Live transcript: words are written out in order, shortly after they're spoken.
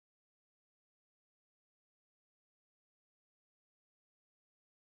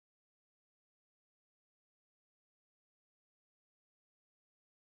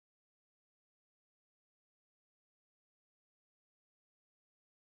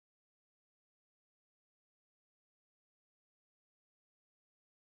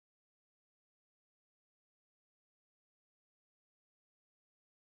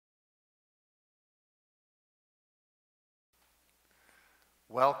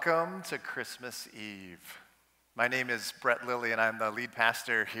Welcome to Christmas Eve. My name is Brett Lilly, and I'm the lead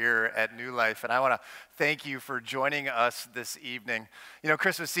pastor here at New Life, and I want to thank you for joining us this evening. You know,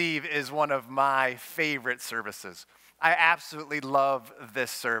 Christmas Eve is one of my favorite services. I absolutely love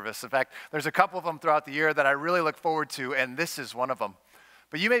this service. In fact, there's a couple of them throughout the year that I really look forward to, and this is one of them.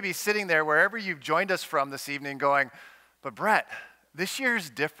 But you may be sitting there wherever you've joined us from this evening going, but Brett, this year's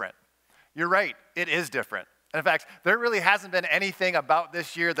different. You're right, it is different. In fact, there really hasn't been anything about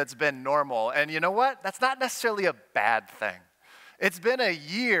this year that's been normal. And you know what? That's not necessarily a bad thing. It's been a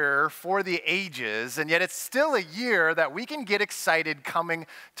year for the ages, and yet it's still a year that we can get excited coming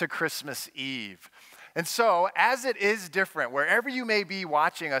to Christmas Eve. And so, as it is different, wherever you may be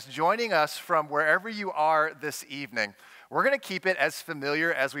watching us, joining us from wherever you are this evening, we're going to keep it as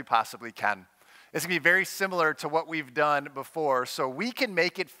familiar as we possibly can. It's going to be very similar to what we've done before, so we can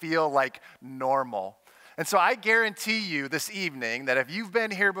make it feel like normal. And so I guarantee you this evening that if you've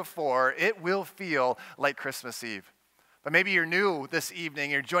been here before, it will feel like Christmas Eve. But maybe you're new this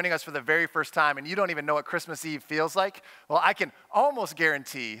evening, you're joining us for the very first time, and you don't even know what Christmas Eve feels like. Well, I can almost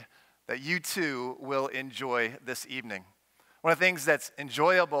guarantee that you too will enjoy this evening. One of the things that's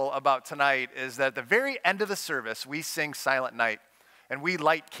enjoyable about tonight is that at the very end of the service, we sing Silent Night, and we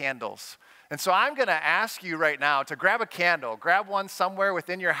light candles. And so I'm going to ask you right now to grab a candle, grab one somewhere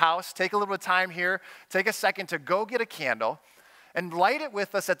within your house, take a little bit of time here, take a second to go get a candle, and light it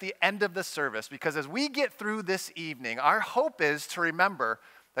with us at the end of the service, because as we get through this evening, our hope is to remember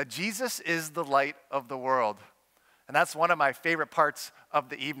that Jesus is the light of the world. And that's one of my favorite parts of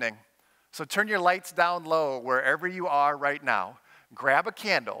the evening. So turn your lights down low wherever you are right now, grab a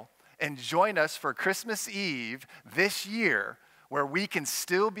candle, and join us for Christmas Eve this year, where we can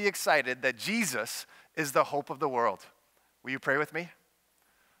still be excited that Jesus is the hope of the world. Will you pray with me?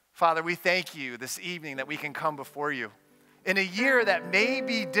 Father, we thank you this evening that we can come before you in a year that may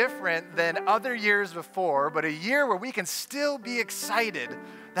be different than other years before, but a year where we can still be excited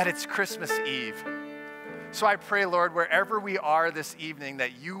that it's Christmas Eve. So I pray, Lord, wherever we are this evening,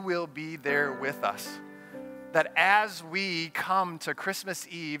 that you will be there with us. That as we come to Christmas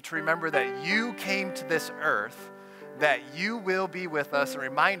Eve to remember that you came to this earth, that you will be with us and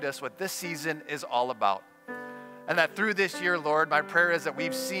remind us what this season is all about. And that through this year, Lord, my prayer is that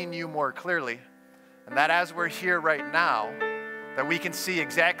we've seen you more clearly. And that as we're here right now, that we can see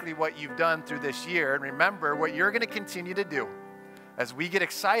exactly what you've done through this year and remember what you're going to continue to do as we get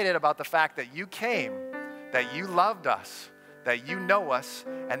excited about the fact that you came, that you loved us, that you know us,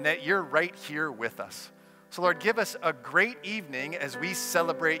 and that you're right here with us. So Lord, give us a great evening as we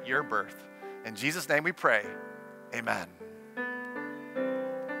celebrate your birth. In Jesus' name we pray. Amen.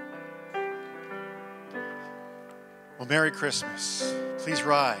 Well, Merry Christmas. Please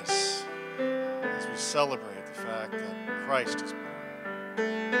rise as we celebrate the fact that Christ is born.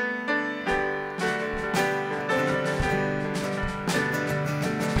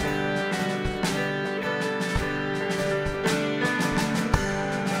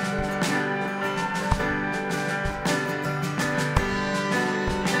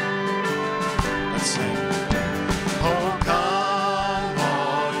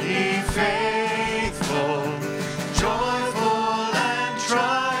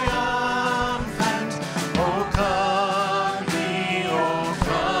 Come, ye, oh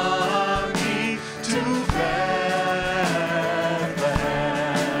come.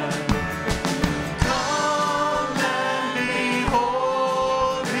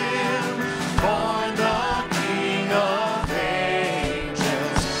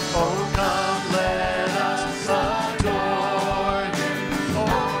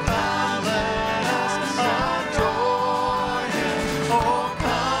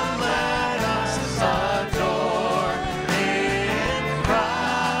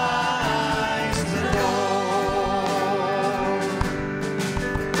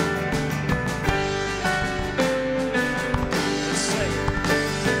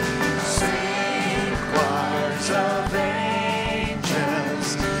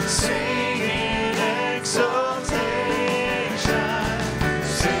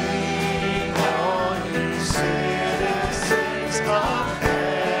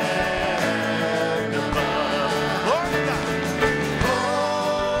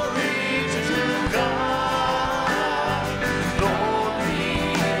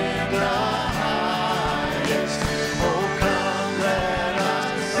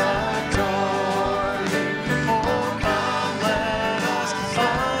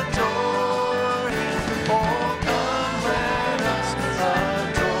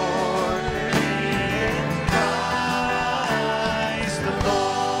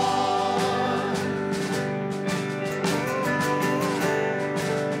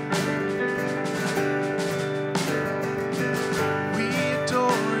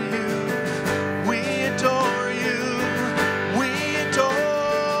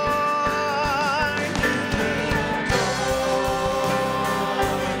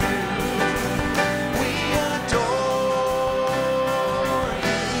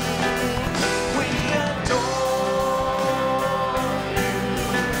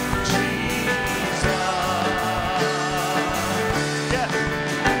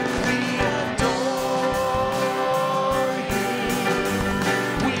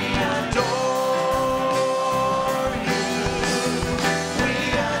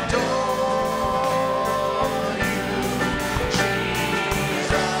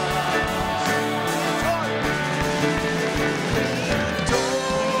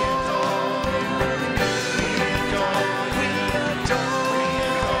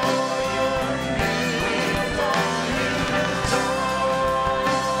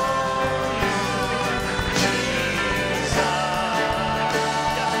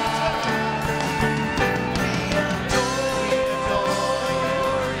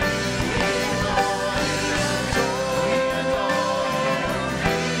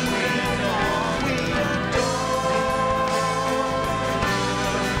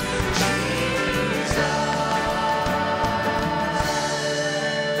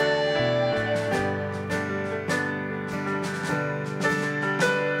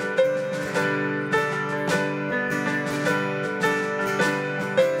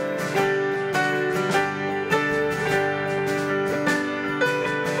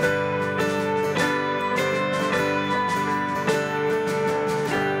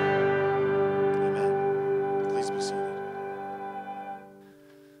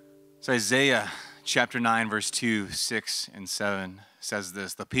 So Isaiah chapter 9, verse 2, 6, and 7 says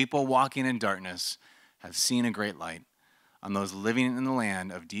this: "The people walking in darkness have seen a great light. On those living in the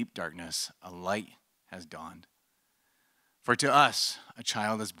land of deep darkness, a light has dawned. For to us a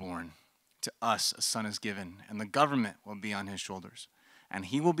child is born, to us a son is given, and the government will be on his shoulders. And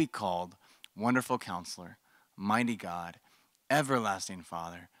he will be called Wonderful Counselor, Mighty God, Everlasting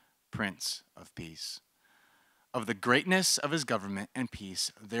Father, Prince of Peace. Of the greatness of his government and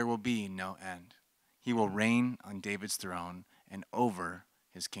peace there will be no end. He will reign on David's throne and over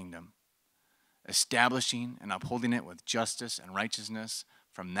his kingdom, establishing and upholding it with justice and righteousness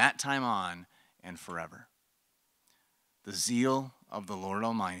from that time on and forever. The zeal of the Lord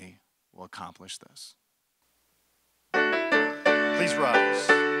Almighty will accomplish this." Please rise.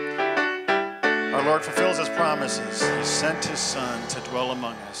 Our Lord fulfills his promises. He sent his Son to dwell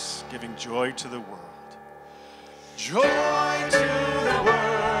among us, giving joy to the world. Joy to the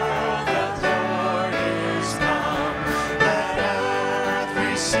world, the Lord is come. Let earth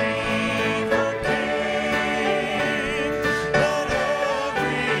receive her King. Let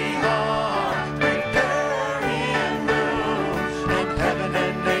every heart prepare him room. And heaven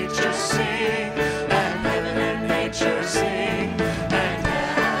and nature sing, and heaven and nature sing, and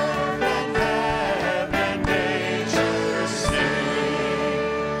heaven and nature sing.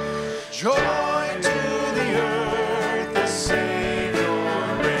 Joy to the earth, the Savior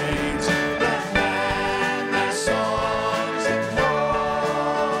reigns. Let man their songs employ.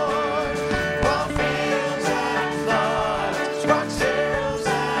 While fields and floods, rocks, hills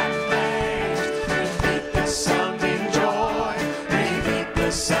and plains, repeat the sounding joy, repeat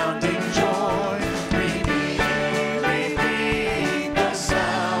the sounding joy, repeat the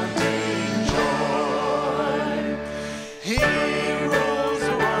sounding joy. He rules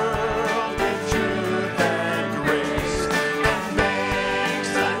the world with truth and grace, and makes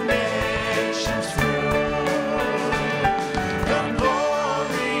the nations free. The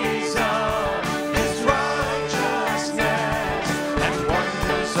glories of his righteousness, and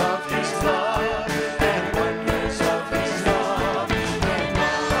wonders of his love, and wonders of his love, and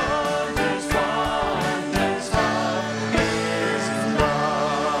wonders of his love.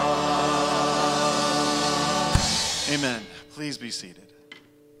 Amen. Please be seated.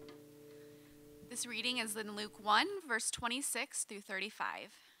 This reading is in Luke 1, verse 26 through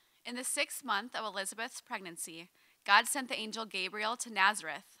 35. In the 6th month of Elizabeth's pregnancy, God sent the angel Gabriel to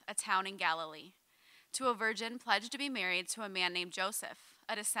Nazareth, a town in Galilee, to a virgin pledged to be married to a man named Joseph,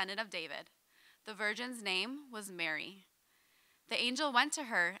 a descendant of David. The virgin's name was Mary. The angel went to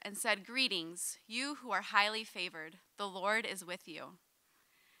her and said, "Greetings, you who are highly favored. The Lord is with you."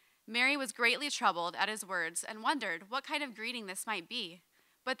 Mary was greatly troubled at his words and wondered what kind of greeting this might be.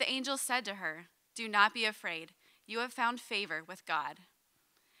 But the angel said to her, "Do not be afraid. You have found favor with God.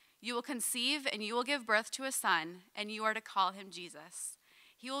 You will conceive and you will give birth to a son, and you are to call him Jesus.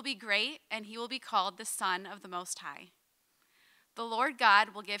 He will be great, and he will be called the Son of the Most High. The Lord God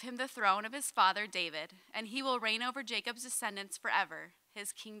will give him the throne of his father David, and he will reign over Jacob's descendants forever.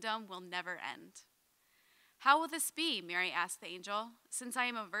 His kingdom will never end." "How will this be?" Mary asked the angel, "since I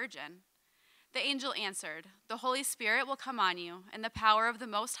am a virgin?" The angel answered, "The Holy Spirit will come on you, and the power of the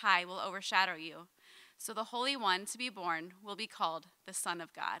Most High will overshadow you. So the Holy One to be born will be called the Son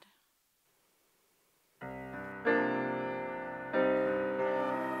of God."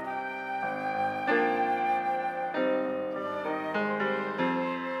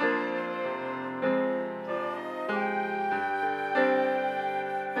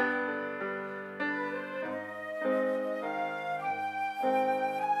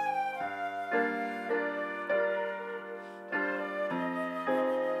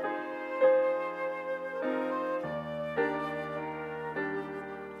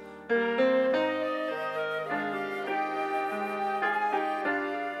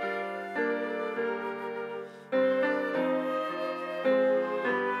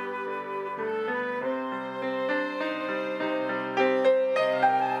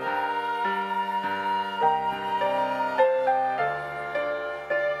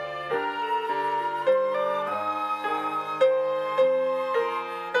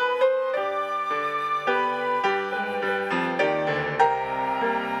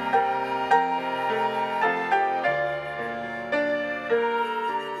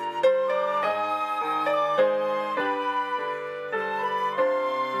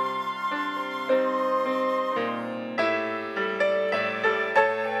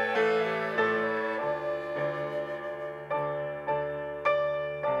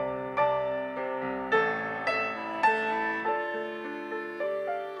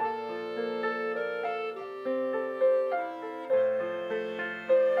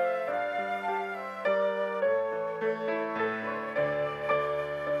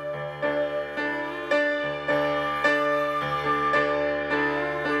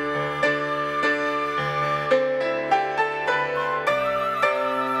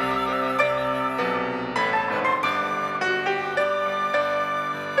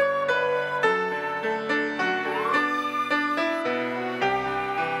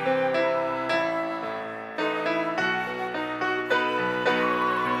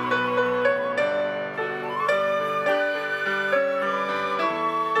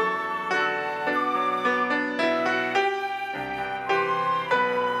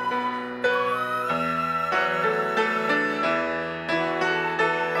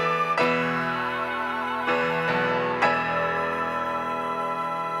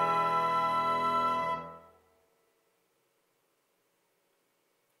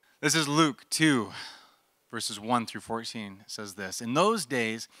 This is Luke 2, verses 1 through 14. It says this: In those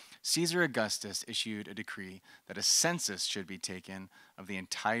days, Caesar Augustus issued a decree that a census should be taken of the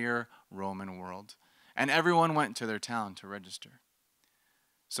entire Roman world, and everyone went to their town to register.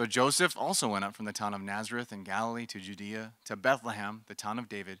 So Joseph also went up from the town of Nazareth in Galilee to Judea, to Bethlehem, the town of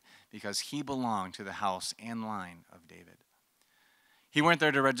David, because he belonged to the house and line of David. He went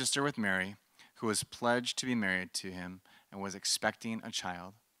there to register with Mary, who was pledged to be married to him and was expecting a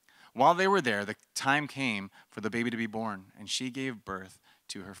child. While they were there, the time came for the baby to be born, and she gave birth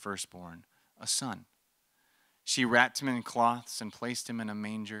to her firstborn, a son. She wrapped him in cloths and placed him in a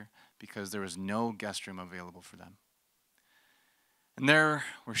manger because there was no guest room available for them. And there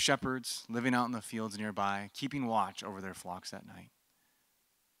were shepherds living out in the fields nearby, keeping watch over their flocks at night.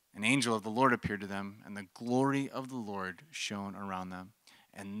 An angel of the Lord appeared to them, and the glory of the Lord shone around them,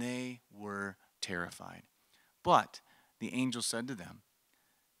 and they were terrified. But the angel said to them,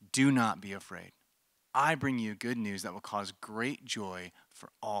 "Do not be afraid. I bring you good news that will cause great joy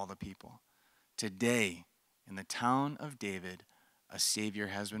for all the people. Today, in the town of David, a Savior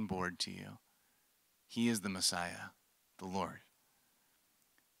has been born to you. He is the Messiah, the Lord.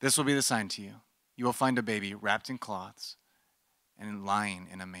 This will be the sign to you. You will find a baby wrapped in cloths and lying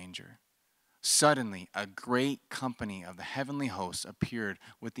in a manger." Suddenly, a great company of the heavenly hosts appeared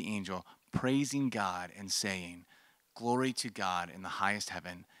with the angel, praising God and saying, "Glory to God in the highest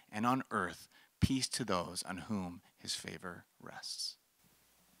heaven, and on earth, peace to those on whom his favor rests."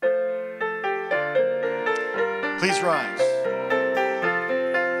 Please rise.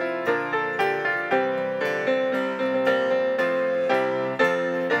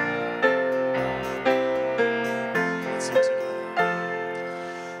 Let's sing together.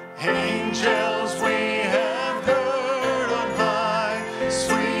 Angels we have heard on high,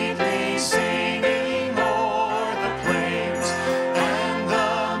 sweetly singing o'er the plains, and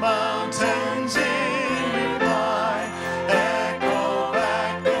the mountains in reply echo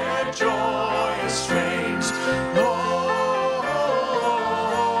back their joyous strains. Lord,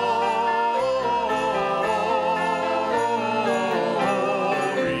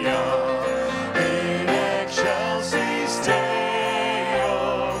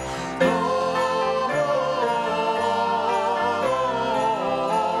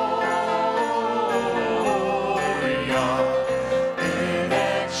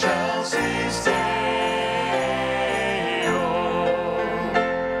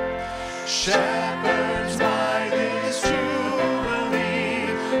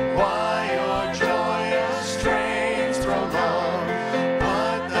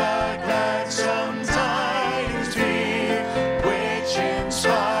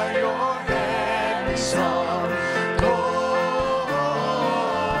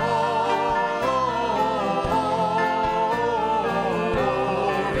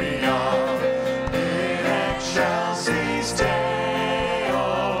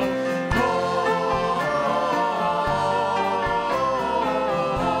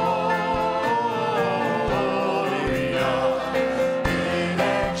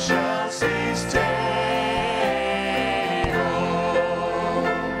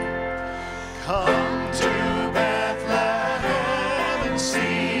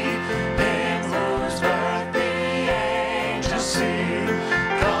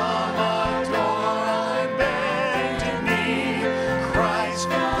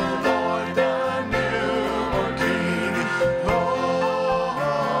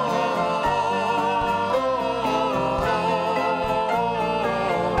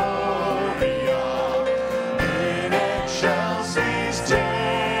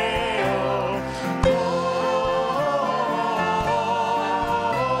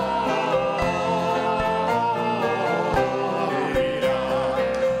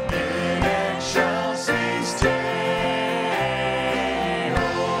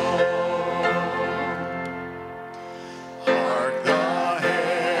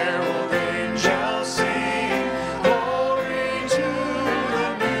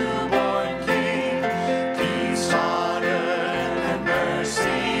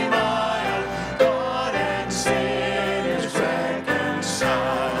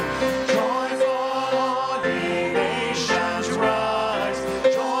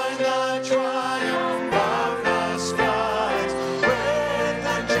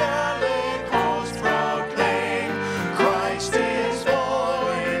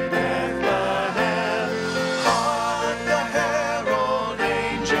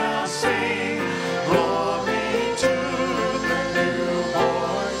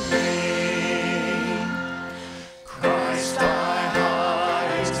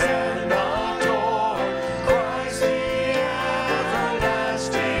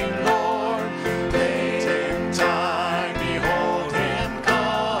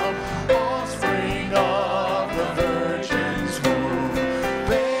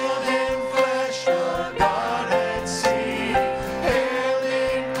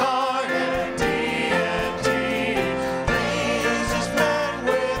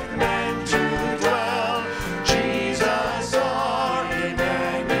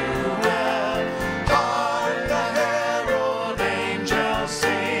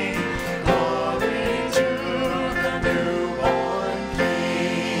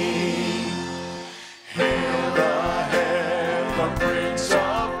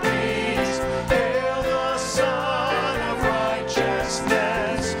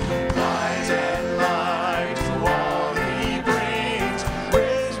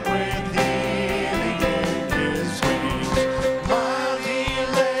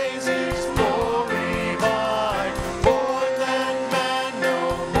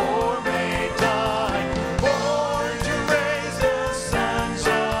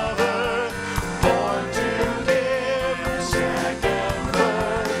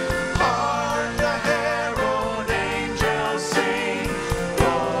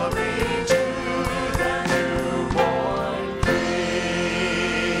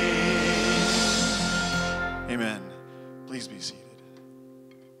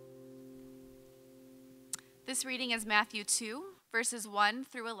 reading is Matthew 2, verses 1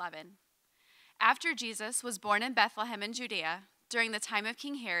 through 11. After Jesus was born in Bethlehem in Judea, during the time of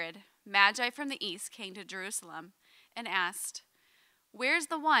King Herod, Magi from the east came to Jerusalem and asked, "Where's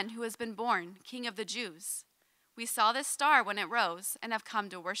the one who has been born, King of the Jews? We saw this star when it rose and have come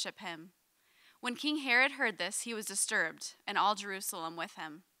to worship him." When King Herod heard this, he was disturbed, and all Jerusalem with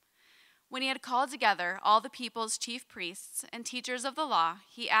him. When he had called together all the people's chief priests and teachers of the law,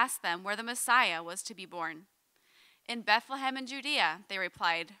 he asked them where the Messiah was to be born. "In Bethlehem in Judea," they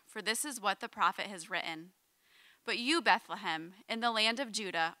replied, "for this is what the prophet has written. But you, Bethlehem, in the land of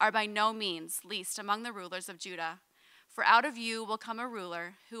Judah, are by no means least among the rulers of Judah, for out of you will come a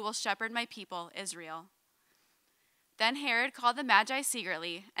ruler who will shepherd my people Israel." Then Herod called the Magi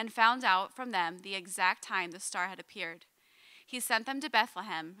secretly and found out from them the exact time the star had appeared. He sent them to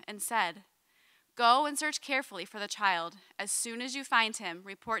Bethlehem and said, "Go and search carefully for the child. As soon as you find him,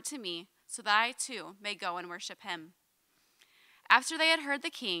 report to me, so that I too may go and worship him." After they had heard the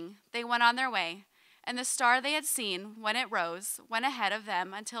king, they went on their way, and the star they had seen when it rose went ahead of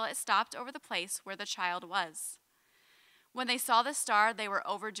them until it stopped over the place where the child was. When they saw the star, they were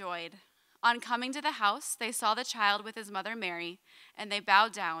overjoyed. On coming to the house, they saw the child with his mother Mary, and they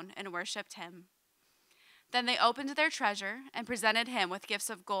bowed down and worshipped him. Then they opened their treasure and presented him with gifts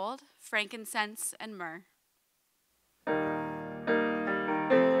of gold, frankincense, and myrrh.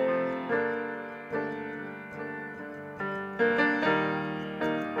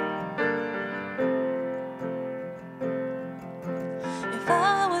 If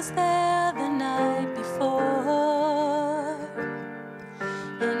I was there the night before,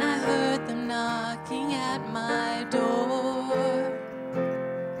 and I heard them knocking at my door,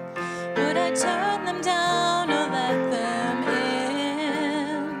 would I turn them down or let them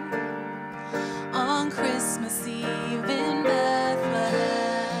in on Christmas Eve in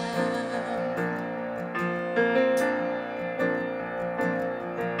Bethlehem?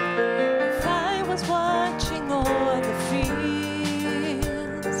 If I was watching o'er the fields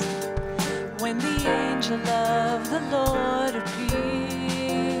when the angel of the Lord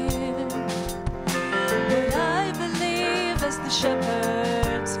appeared, would I believe as the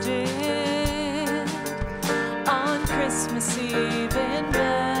shepherds did on Christmas Eve in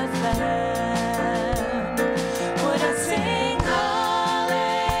Bethlehem? Would I sing hallelujah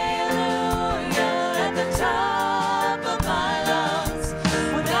at the top of my lungs?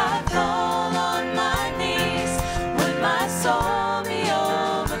 Would I fall on my knees? Would my soul be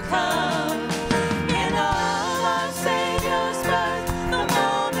overcome in all our Savior's birth, the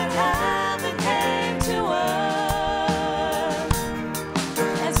moment heaven came to earth?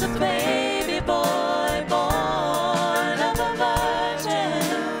 As a baby boy born of a virgin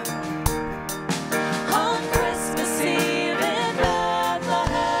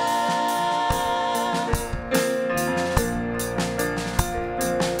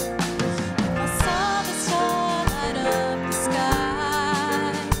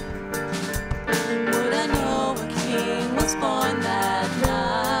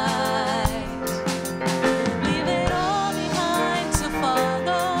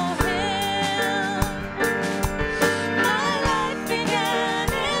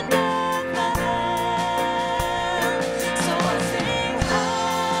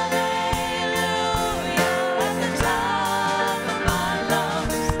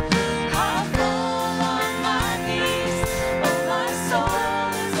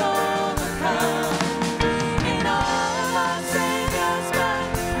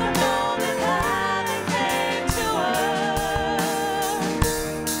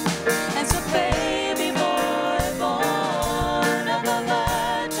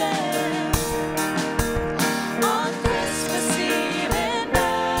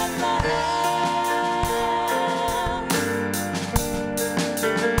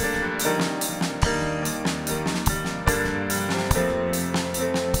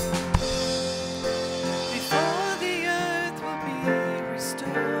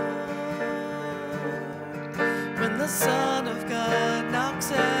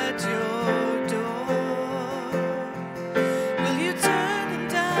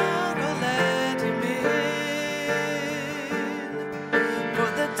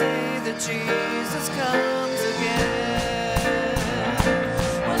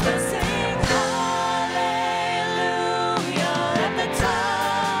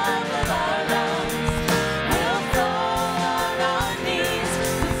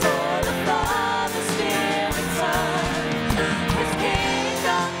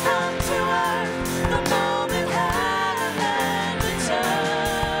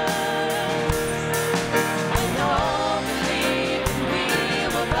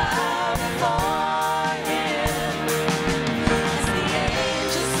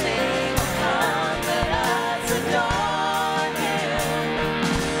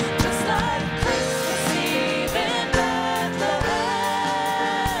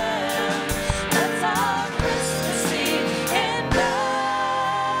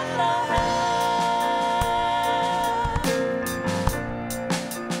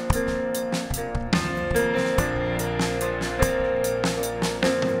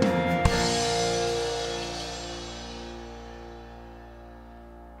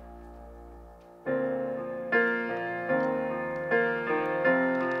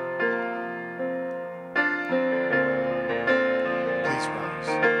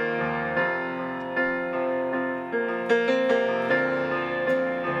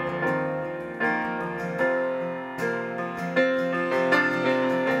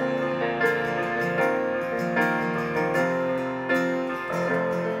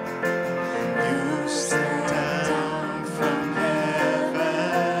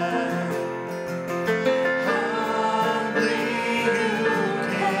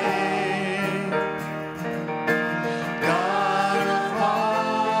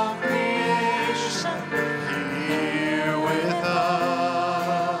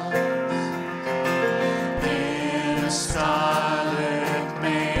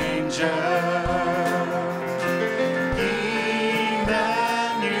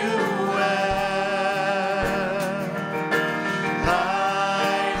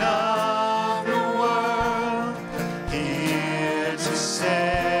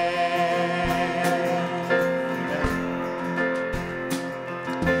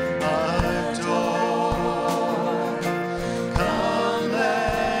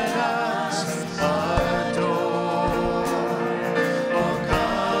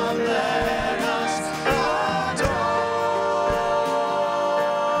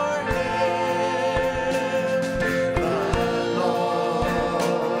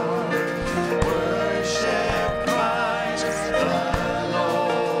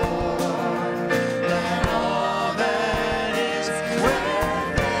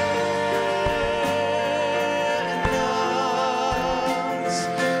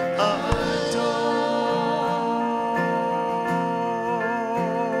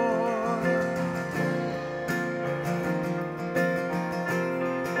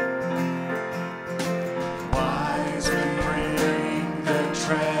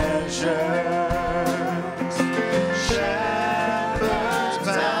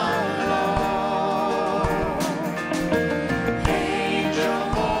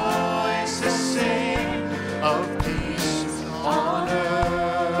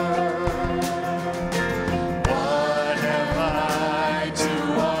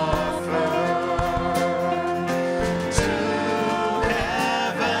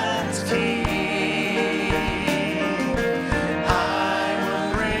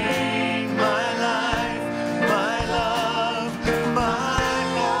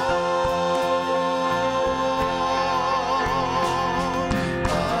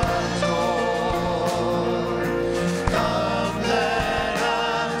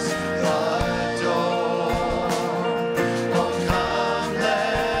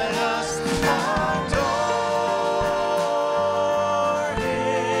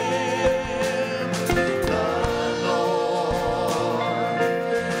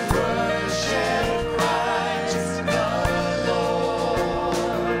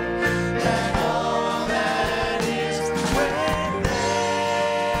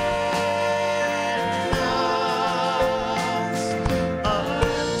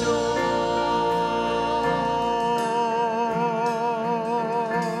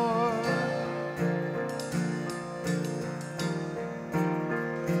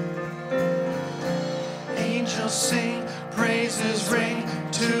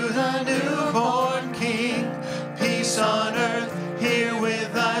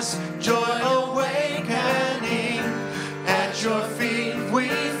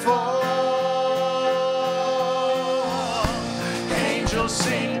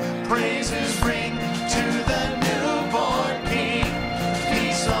Praises ring to the newborn King.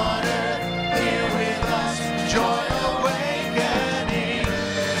 Peace on earth, here with us, joy awakening.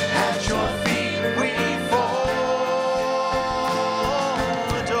 At your feet we fall,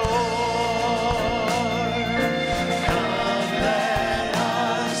 adore. Come, let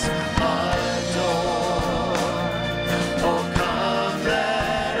us adore. Oh, come,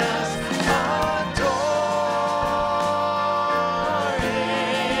 let us adore Him,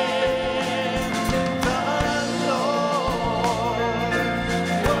 the Lord.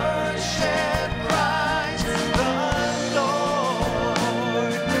 Worship Christ, the Lord.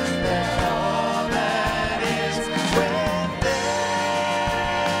 Let all that is within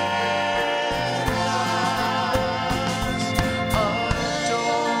us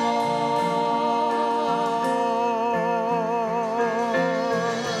adore.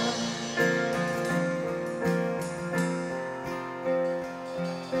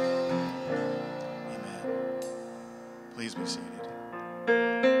 Amen. Please be seated.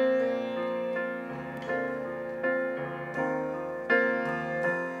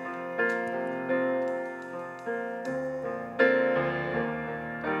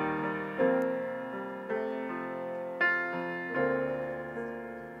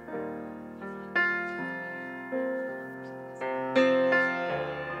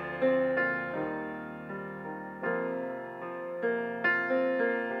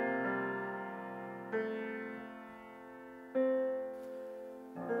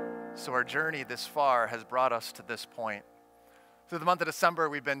 So our journey this far has brought us to this point. Through the month of December,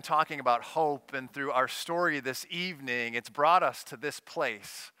 we've been talking about hope, and through our story this evening, it's brought us to this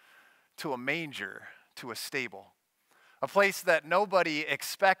place, to a manger, to a stable. A place that nobody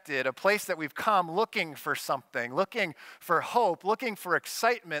expected, a place that we've come looking for something, looking for hope, looking for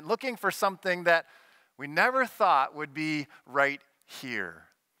excitement, looking for something that we never thought would be right here.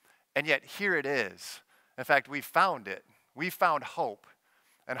 And yet here it is. In fact, we found it. We found hope.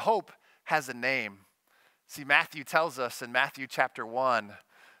 And hope has a name. See, Matthew tells us in Matthew chapter 1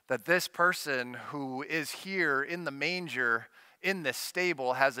 that this person who is here in the manger, in this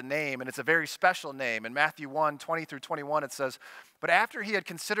stable, has a name, and it's a very special name. In Matthew 1, 20 through 21, it says, "But after he had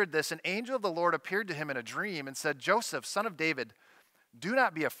considered this, an angel of the Lord appeared to him in a dream and said, 'Joseph, son of David, do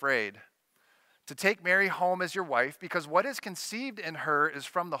not be afraid to take Mary home as your wife, because what is conceived in her is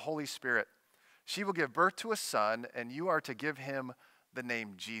from the Holy Spirit. She will give birth to a son, and you are to give him the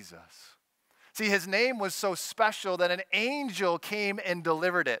name Jesus.'" See, his name was so special that an angel came and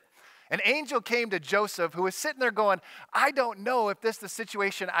delivered it. An angel came to Joseph, who was sitting there going, "I don't know if this is the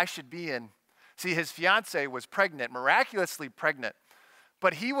situation I should be in." See, his fiancée was pregnant, miraculously pregnant.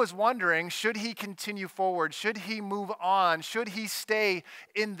 But he was wondering, should he continue forward? Should he move on? Should he stay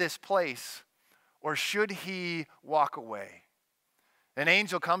in this place? Or should he walk away? An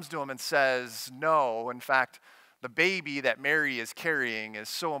angel comes to him and says, "No, in fact, the baby that Mary is carrying is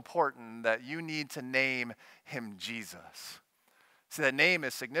so important that you need to name him Jesus." See, that name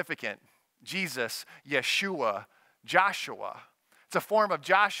is significant. Jesus, Yeshua, Joshua. It's a form of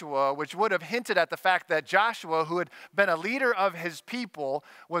Joshua, which would have hinted at the fact that Joshua, who had been a leader of his people,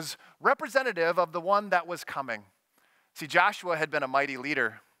 was representative of the one that was coming. See, Joshua had been a mighty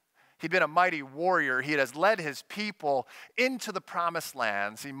leader. He'd been a mighty warrior. He has led his people into the promised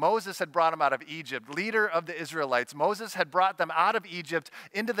land. See, Moses had brought them out of Egypt, leader of the Israelites. Moses had brought them out of Egypt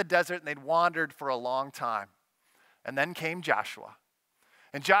into the desert, and they'd wandered for a long time. And then came Joshua.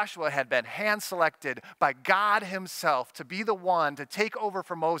 And Joshua had been hand-selected by God himself to be the one to take over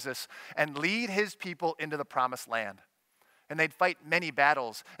for Moses and lead his people into the promised land. And they'd fight many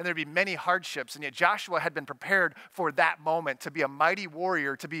battles, and there'd be many hardships, and yet Joshua had been prepared for that moment to be a mighty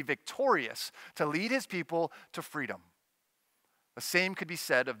warrior, to be victorious, to lead his people to freedom. The same could be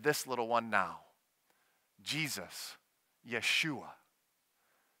said of this little one now, Jesus, Yeshua.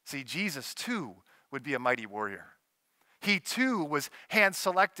 See, Jesus too would be a mighty warrior. He too was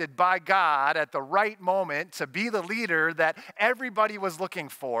hand-selected by God at the right moment to be the leader that everybody was looking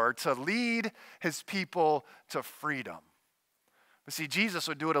for, to lead his people to freedom. But see, Jesus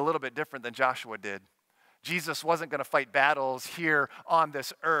would do it a little bit different than Joshua did. Jesus wasn't going to fight battles here on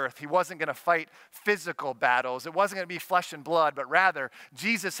this earth. He wasn't going to fight physical battles. It wasn't going to be flesh and blood, but rather,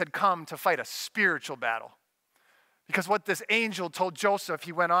 Jesus had come to fight a spiritual battle. Because what this angel told Joseph,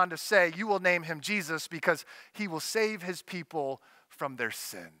 he went on to say, "You will name him Jesus because he will save his people from their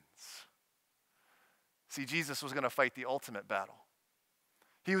sins." See, Jesus was going to fight the ultimate battle.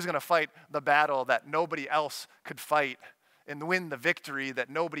 He was going to fight the battle that nobody else could fight and win the victory that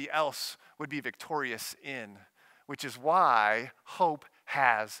nobody else would be victorious in, which is why hope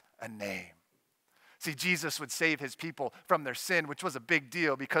has a name. See, Jesus would save his people from their sin, which was a big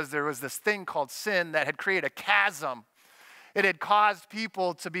deal because there was this thing called sin that had created a chasm. It had caused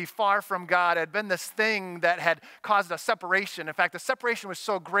people to be far from God. It had been this thing that had caused a separation. In fact, the separation was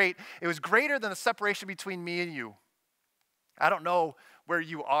so great, it was greater than the separation between me and you. I don't know where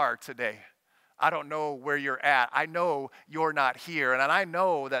you are today. I don't know where you're at. I know you're not here, and I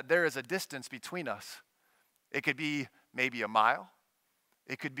know that there is a distance between us. It could be maybe a mile.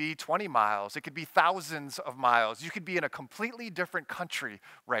 It could be 20 miles. It could be thousands of miles. You could be in a completely different country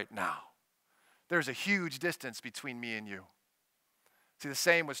right now. There's a huge distance between me and you. See, the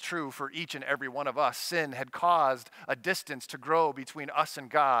same was true for each and every one of us. Sin had caused a distance to grow between us and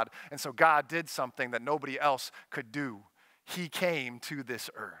God, and so God did something that nobody else could do. He came to this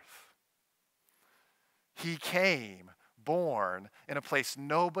earth. He came, born in a place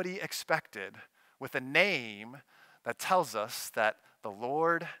nobody expected, with a name that tells us that the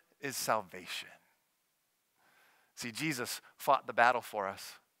Lord is salvation. See, Jesus fought the battle for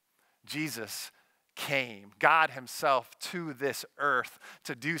us. Jesus came, God himself, to this earth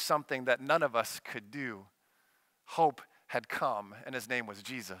to do something that none of us could do. Hope had come, and his name was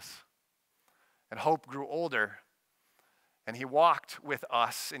Jesus. And Hope grew older, and he walked with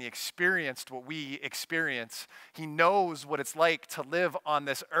us, and he experienced what we experience. He knows what it's like to live on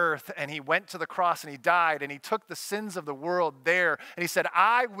this earth, and he went to the cross, and he died, and he took the sins of the world there, and he said,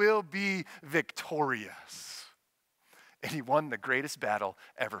 I will be victorious. And he won the greatest battle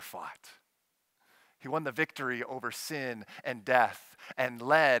ever fought. He won the victory over sin and death, and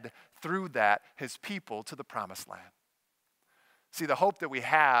led through that his people to the promised land. See, the hope that we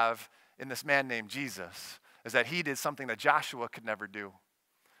have in this man named Jesus is that he did something that Joshua could never do.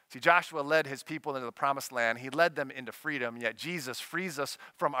 See, Joshua led his people into the promised land. He led them into freedom, yet Jesus frees us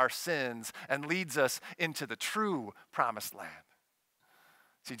from our sins and leads us into the true promised land.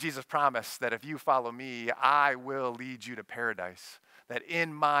 See, Jesus promised that if you follow me, I will lead you to paradise. That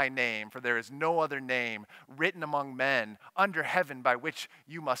in my name, for there is no other name written among men under heaven by which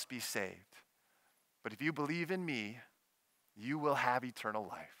you must be saved. But if you believe in me, you will have eternal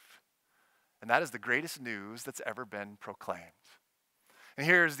life. And that is the greatest news that's ever been proclaimed. And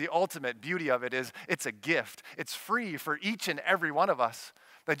here's the ultimate beauty of it is it's a gift. It's free for each and every one of us.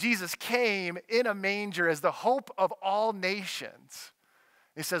 That Jesus came in a manger as the hope of all nations.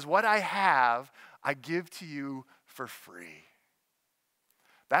 He says, what I have, I give to you for free.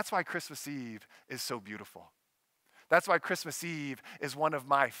 That's why Christmas Eve is so beautiful. That's why Christmas Eve is one of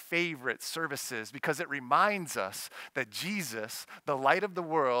my favorite services, because it reminds us that Jesus, the light of the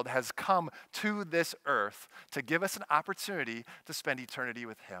world, has come to this earth to give us an opportunity to spend eternity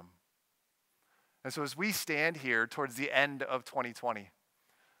with him. And so as we stand here towards the end of 2020,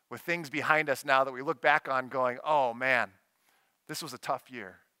 with things behind us now that we look back on going, oh man, this was a tough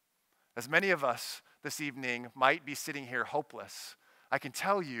year. As many of us this evening might be sitting here hopeless, I can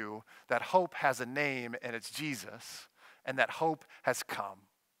tell you that hope has a name, and it's Jesus, and that hope has come.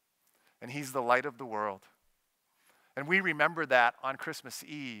 And he's the light of the world. And we remember that on Christmas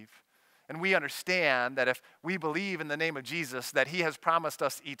Eve. And we understand that if we believe in the name of Jesus, that he has promised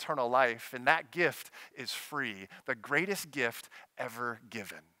us eternal life, and that gift is free, the greatest gift ever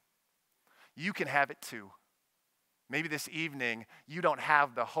given. You can have it too. Maybe this evening you don't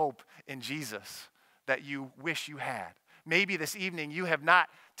have the hope in Jesus that you wish you had. Maybe this evening you have not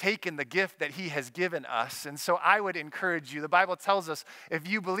taken the gift that he has given us. And so I would encourage you. The Bible tells us if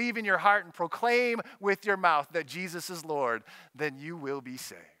you believe in your heart and proclaim with your mouth that Jesus is Lord, then you will be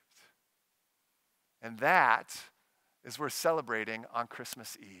saved. And that is worth celebrating on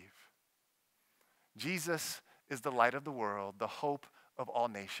Christmas Eve. Jesus is the light of the world, the hope of all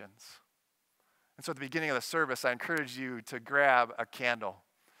nations. And so at the beginning of the service, I encourage you to grab a candle.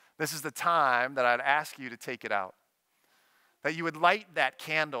 This is the time that I'd ask you to take it out. That you would light that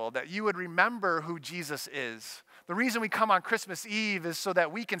candle, that you would remember who Jesus is. The reason we come on Christmas Eve is so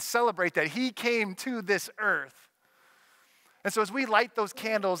that we can celebrate that he came to this earth. And so as we light those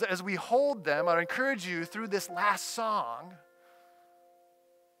candles, as we hold them, I encourage you through this last song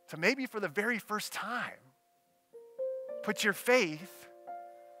to maybe for the very first time, put your faith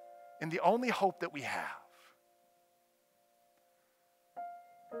in the only hope that we have.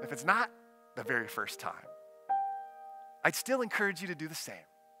 If it's not the very first time, I'd still encourage you to do the same.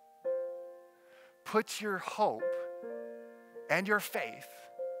 Put your hope and your faith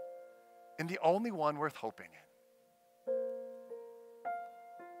in the only one worth hoping in.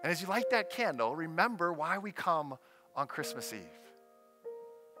 And as you light that candle, remember why we come on Christmas Eve.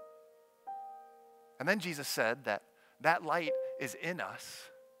 And then Jesus said that that light is in us,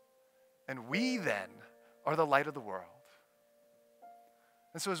 and we then are the light of the world.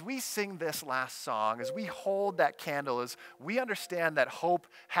 And so as we sing this last song, as we hold that candle, as we understand that hope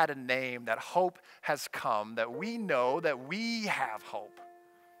had a name, that hope has come, that we know that we have hope,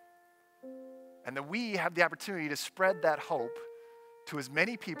 and that we have the opportunity to spread that hope to as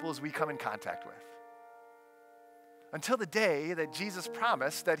many people as we come in contact with, until the day that Jesus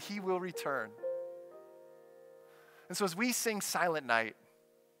promised that he will return. And so as we sing Silent Night,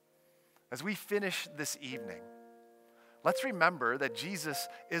 as we finish this evening, let's remember that Jesus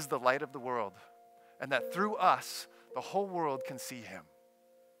is the light of the world, and that through us, the whole world can see him.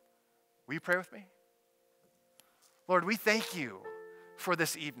 Will you pray with me? Lord, we thank you for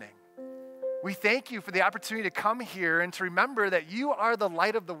this evening. We thank you for the opportunity to come here and to remember that you are the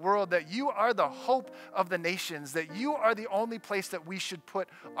light of the world, that you are the hope of the nations, that you are the only place that we should put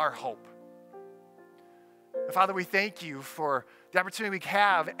our hope. And Father, we thank you for the opportunity we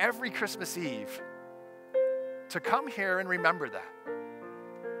have every Christmas Eve to come here and remember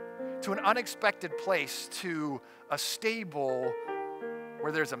that. To an unexpected place, to a stable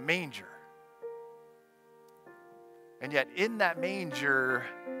where there's a manger. And yet in that manger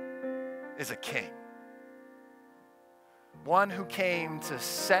is a king. One who came to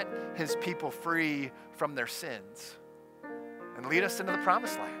set his people free from their sins and lead us into the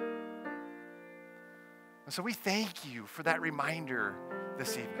promised land. And so we thank you for that reminder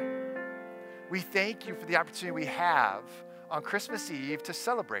this evening. We thank you for the opportunity we have on Christmas Eve to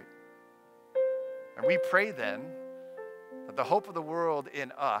celebrate. And we pray then that the hope of the world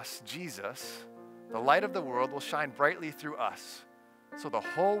in us, Jesus, the light of the world, will shine brightly through us so the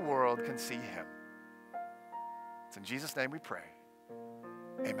whole world can see him. It's in Jesus' name we pray.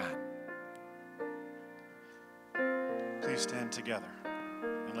 Amen. Please stand together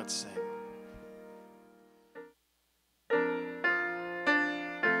and let's sing.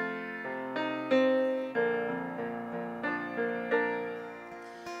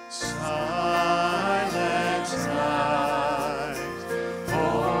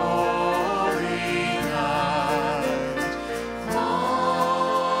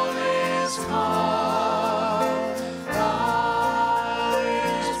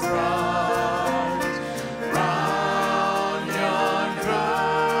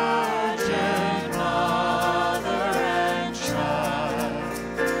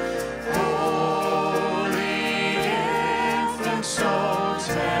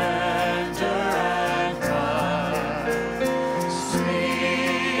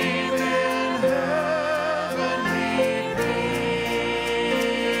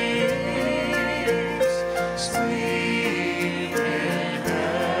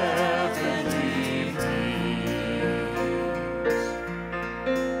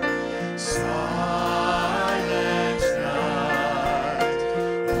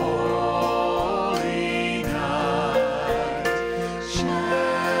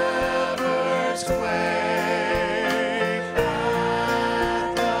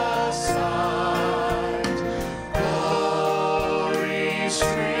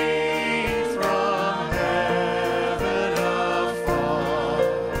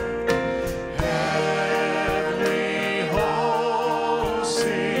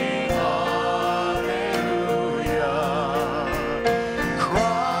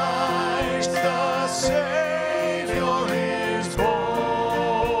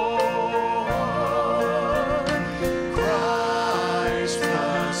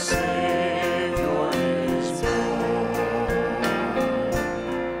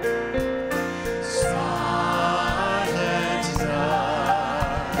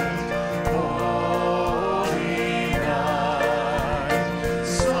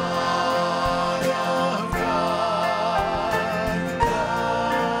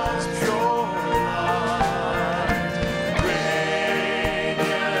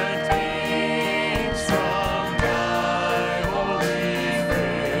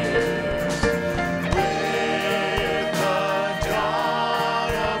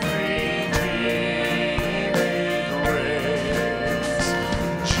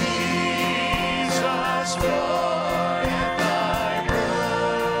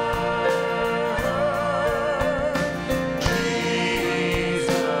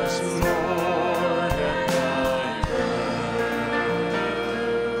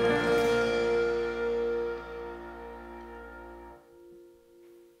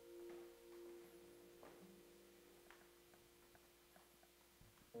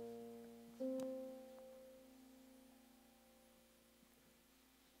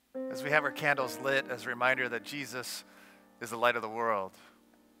 As we have our candles lit as a reminder that Jesus is the light of the world,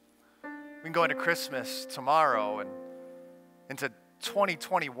 we can go into Christmas tomorrow and into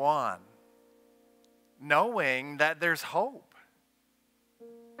 2021 knowing that there's hope.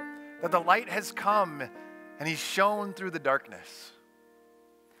 that the light has come and he's shone through the darkness.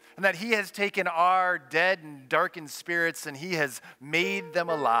 And that he has taken our dead and darkened spirits and he has made them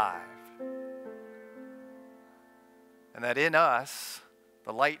alive. And that in us,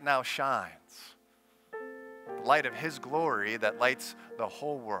 the light now shines. The light of his glory that lights the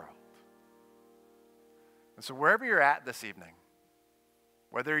whole world. And so wherever you're at this evening,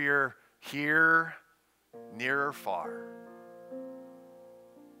 whether you're here, near or far,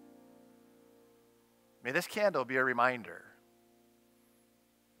 may this candle be a reminder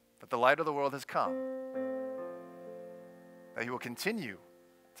that the light of the world has come, that he will continue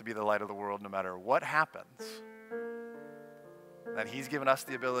to be the light of the world no matter what happens, that he's given us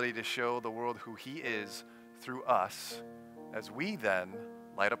the ability to show the world who he is through us as we then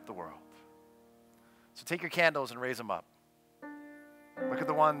light up the world. So take your candles and raise them up. Look at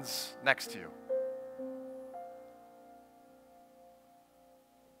the ones next to you.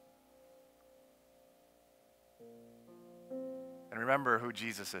 And remember who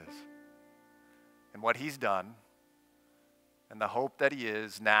Jesus is and what he's done and the hope that he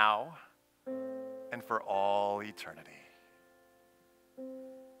is now and for all eternity.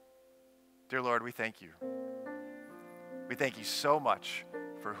 Dear Lord, we thank you. We thank you so much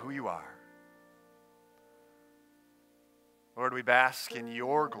for who you are. Lord, we bask in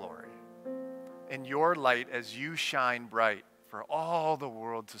your glory, in your light as you shine bright for all the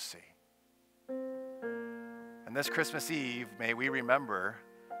world to see. And this Christmas Eve, may we remember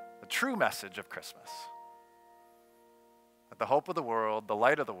the true message of Christmas. That the hope of the world, the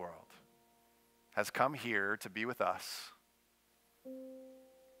light of the world, has come here to be with us.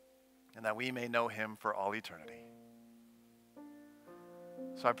 And that we may know him for all eternity.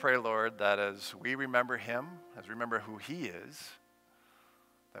 So I pray, Lord, that as we remember him, as we remember who he is,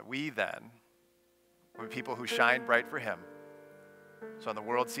 that we then will be people who shine bright for him. So when the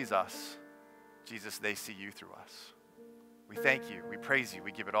world sees us, Jesus, they see you through us. We thank you. We praise you.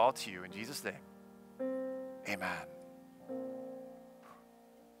 We give it all to you. In Jesus' name, amen.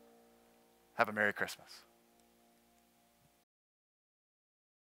 Have a Merry Christmas.